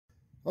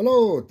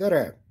Hallo,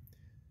 tere!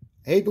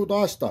 Uut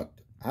Aastat!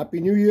 Happy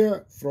New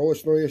Year,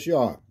 Frohes Neues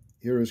Jahr!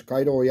 Here is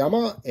Kaido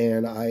Ojamaa,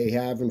 and I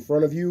have in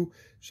front of you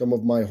some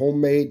of my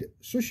homemade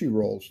sushi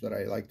rolls that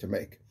I like to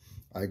make.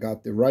 I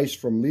got the rice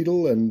from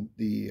Lidl and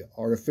the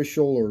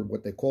artificial, or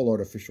what they call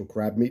artificial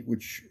crab meat,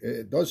 which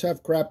does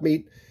have crab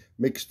meat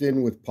mixed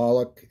in with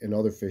pollock and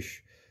other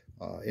fish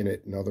in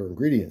it and other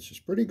ingredients. It's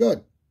pretty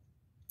good.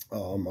 I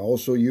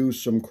also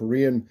use some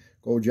Korean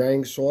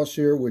gochujang sauce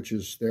here, which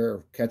is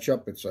their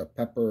ketchup. It's a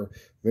pepper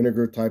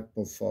vinegar type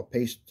of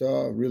paste,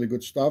 really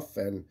good stuff,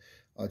 and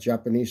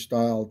Japanese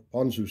style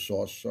ponzu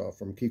sauce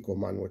from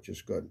Kikkoman, which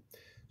is good.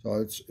 So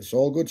it's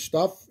all good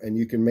stuff, and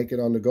you can make it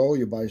on the go.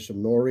 You buy some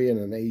nori in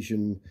an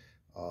Asian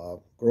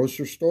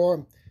grocery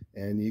store,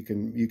 and you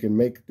can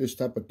make this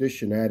type of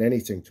dish and add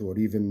anything to it,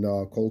 even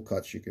cold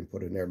cuts you can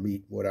put in there,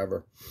 meat,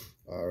 whatever.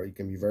 You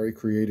can be very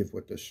creative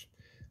with this.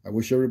 I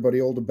wish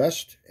everybody all the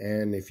best,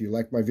 and if you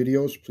like my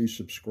videos, please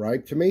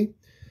subscribe to me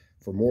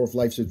for more of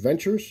life's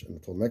adventures. And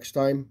until next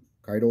time,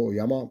 Kaido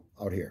Ojamaa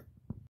out here.